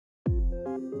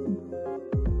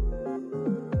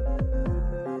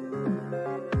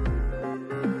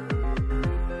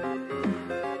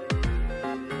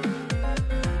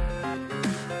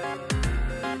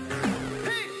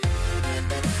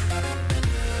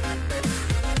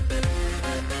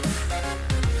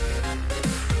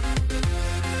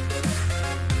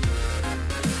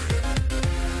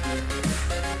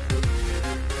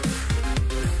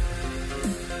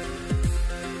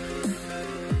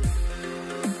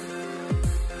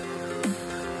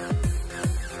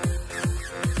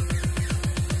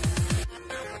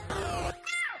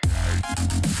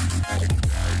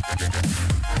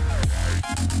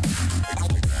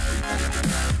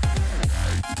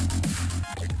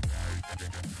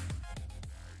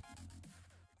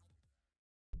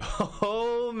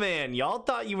Oh man, y'all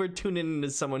thought you were tuning into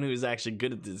someone who's actually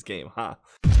good at this game, huh?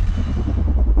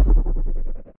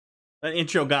 That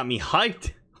intro got me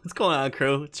hyped. What's going on,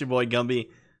 crew? It's your boy Gumby.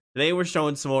 Today we're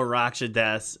showing some more Raksha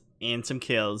deaths and some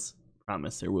kills.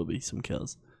 Promise there will be some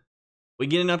kills. We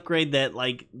get an upgrade that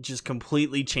like just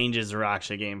completely changes the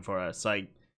Raksha game for us. Like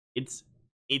it's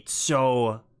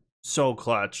so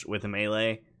clutch with a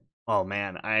melee. Oh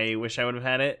man, I wish I would have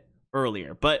had it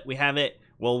earlier, but we have it.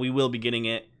 Well, we will be getting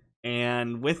it,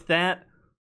 and with that,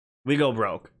 we go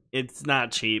broke. It's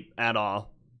not cheap at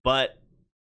all, but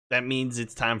that means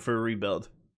it's time for a rebuild.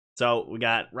 So we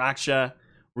got Raksha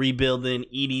rebuilding,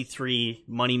 ED3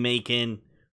 money making.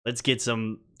 Let's get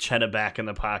some cheddar back in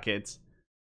the pockets.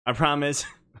 I promise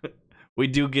we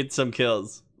do get some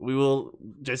kills. We will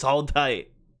just hold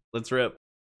tight. Let's rip.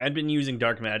 I'd been using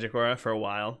Dark Magic Aura for a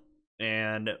while,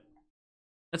 and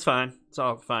that's fine. It's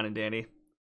all fine and dandy.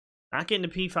 Not getting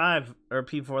to P5 or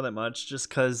P4 that much, just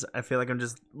because I feel like I'm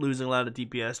just losing a lot of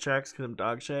DPS checks because I'm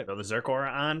dog shit. Throw the Zerk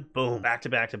Aura on, boom, back to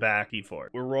back to back, P4.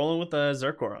 We're rolling with the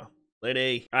Zerk Aura.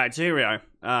 Lady. Alright, so here we are.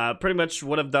 Pretty much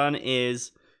what I've done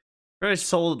is I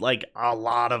sold like a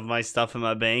lot of my stuff in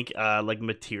my bank, like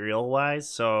material wise.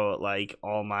 So like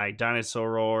all my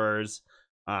dinosaur roars,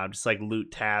 just like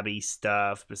loot tabby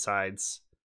stuff besides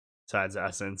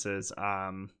essences.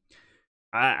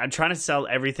 I'm trying to sell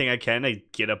everything I can to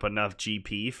get up enough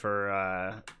GP for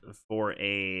an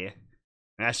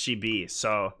SGB.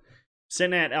 So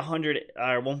sitting at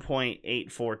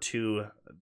 1.842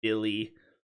 billy.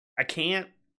 I can't,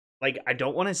 like, I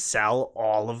don't want to sell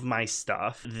all of my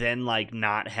stuff, then like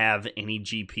not have any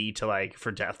GP to like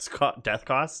for death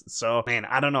costs. So man,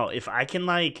 I don't know if I can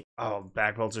like, oh,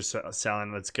 back bolts are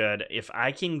selling. That's good. If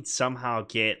I can somehow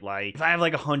get like, if I have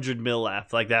like 100 mil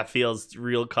left, like that feels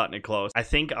real cutting it close. I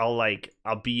think I'll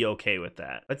be okay with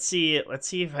that. Let's see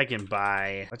if I can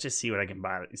buy. Let's just see what I can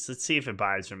buy. Let's see if it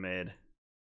buys from mid.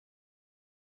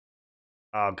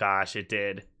 Oh gosh, it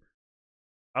did.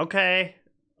 Okay.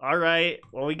 All right,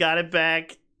 well, we got it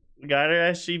back. We got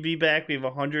our SGB back. We have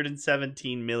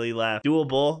 117 milli left.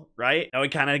 Doable, right? Now we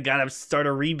kind of got to start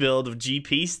a rebuild of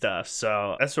GP stuff.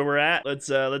 So that's where we're at. Let's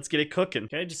get it cooking.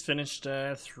 Okay, just finished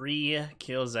 3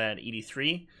 kills at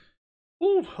ED3.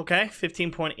 Ooh, okay,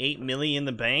 15.8 milli in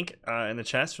the bank, in the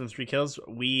chest from 3 kills.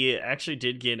 We actually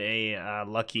did get a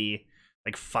lucky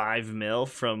like 5 mil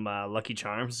from Lucky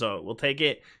Charms, so we'll take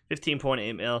it.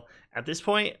 15.8 mil. At this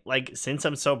point, like since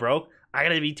I'm so broke, I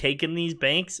gotta be taking these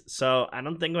banks, so I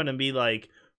don't think I'm gonna be like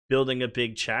building a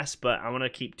big chest, but I'm gonna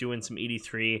keep doing some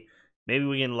ED3. Maybe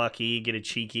we get lucky, get a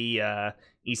cheeky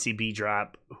ECB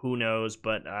drop. Who knows?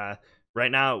 But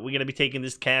right now we're gonna be taking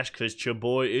this cash because your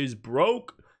boy is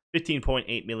broke.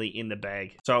 15.8 milli in the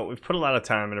bag. So we've put a lot of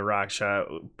time into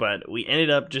Raksha, but we ended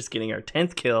up just getting our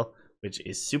 10th kill, which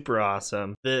is super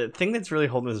awesome. The thing that's really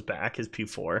holding us back is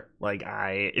P4. Like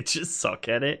it's just suck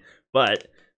at it, but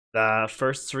the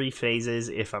first 3 phases,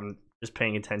 if I'm just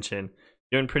paying attention,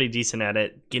 doing pretty decent at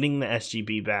it. Getting the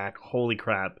SGB back, holy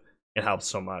crap, it helps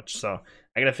so much. So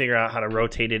I gotta figure out how to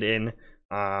rotate it in,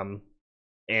 and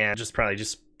just probably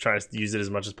just try to use it as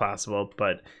much as possible.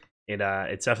 But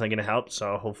it's definitely gonna help.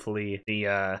 So hopefully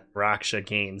the Raksha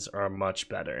gains are much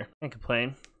better. Can't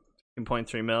complain.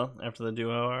 2.3 mil after the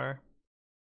duo are.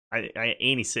 I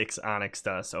 86 Onyx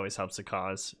dust always helps the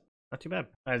cause. Not too bad.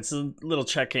 All right, so a little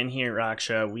check-in here,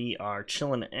 Raksha. We are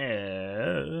chilling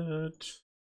at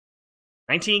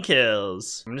 19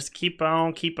 kills. I'm just keep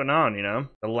on keeping on, you know?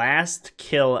 The last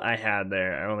kill I had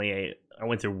there, I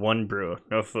went through 1 brew,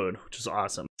 no food, which is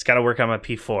awesome. Just gotta work on my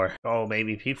P4. Oh,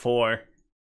 baby, P4.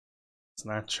 It's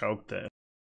not choked it.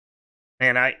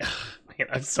 Man, I'm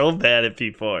so bad at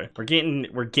P4.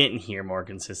 We're getting here more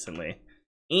consistently.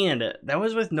 And that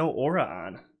was with no aura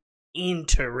on.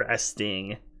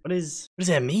 Interesting. What does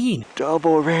that mean?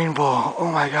 Double rainbow.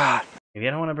 Oh my god. Maybe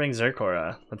I don't want to bring Zerk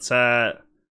Aura. Let's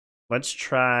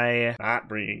try not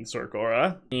bringing Zerk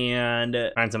Aura and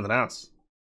find something else.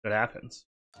 What happens?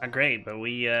 Not great, but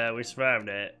we survived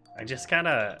it. I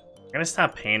gotta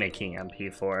stop panicking on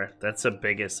P4. That's the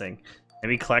biggest thing.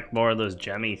 Maybe collect more of those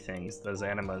gemmy things, those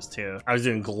animals too. I was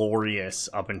doing glorious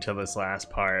up until this last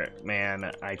part.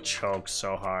 Man, I choked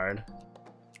so hard.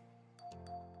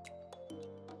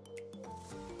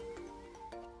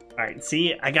 Alright,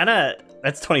 see,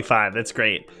 that's 25, that's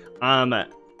great. I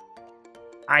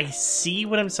see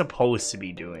what I'm supposed to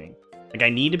be doing. Like, I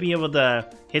need to be able to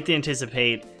hit the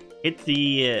anticipate, hit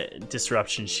the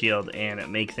disruption shield, and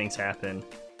make things happen.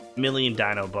 Million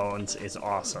dino bones is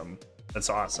awesome. That's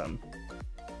awesome.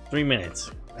 3 minutes.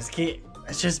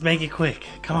 Let's just make it quick.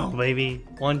 Come on, baby.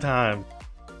 One time.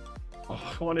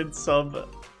 Oh, I wanted sub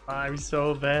I'm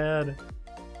so bad.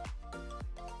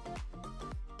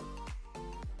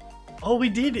 Oh, we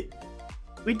did it.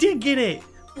 We did get it.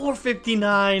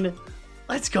 459.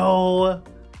 Let's go.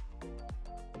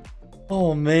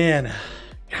 Oh, man.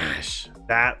 Gosh,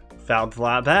 that felt a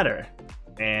lot better.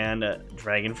 And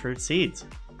dragon fruit seeds.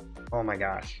 Oh, my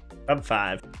gosh. Up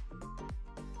 5.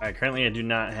 Alright, currently I do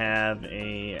not have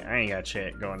a... I ain't got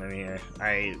shit going in here.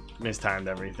 I mistimed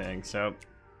everything, so...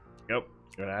 Yep,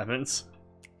 see what happens.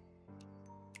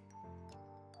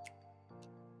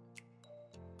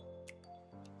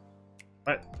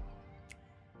 What?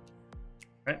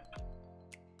 Right.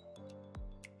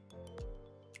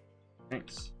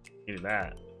 Thanks. Needed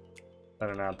that.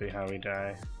 Better not be how we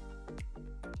die.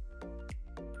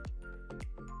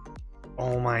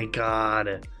 Oh my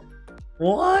god.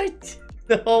 What?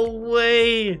 No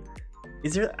way.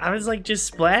 Is there... I was like just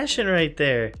splashing right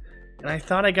there. And I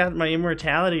thought I got my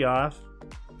immortality off.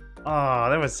 Oh,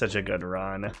 that was such a good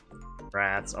run.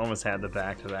 Rats. Almost had the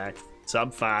back-to-back.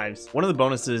 Sub 5s. One of the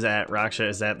bonuses at Raksha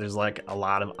is that there's like a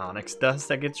lot of onyx dust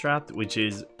that gets dropped, which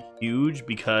is huge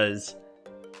because...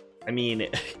 I mean,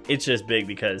 it's just big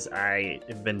because I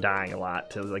have been dying a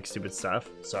lot to like stupid stuff.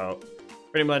 So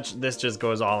pretty much this just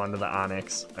goes all into the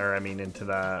onyx, or I mean into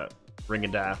the ring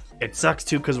of death. It sucks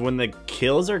too because when the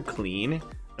kills are clean,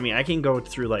 I mean I can go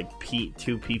through like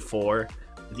P2, P4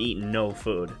 with eating no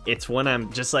food. It's when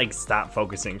I'm just like stop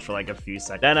focusing for like a few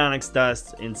seconds. That onyx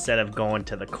dust, instead of going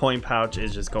to the coin pouch,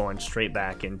 is just going straight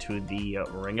back into the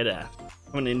ring of death.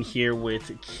 Going in here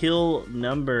with kill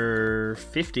number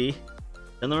 50.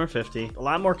 Number 50, a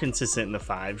lot more consistent in the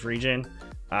 5s region.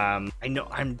 I know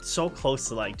I'm so close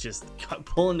to like just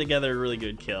pulling together a really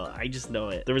good kill. I just know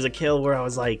it. There was a kill where I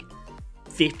was like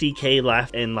 50k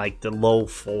left in like the low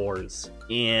 4s,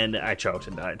 and I choked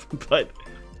and died. But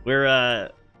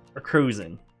we're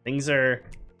cruising. Things are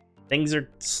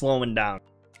slowing down.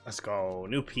 Let's go.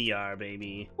 New PR,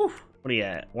 baby. Whew. What are you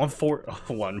at?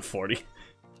 140.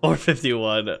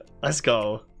 451. Let's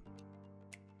go.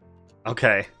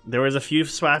 Okay, there was a few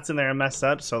spots in there I messed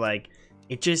up, so like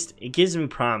it gives me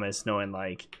promise knowing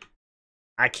like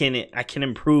I can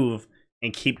improve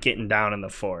and keep getting down in the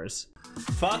 4s.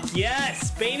 Fuck yes,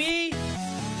 baby!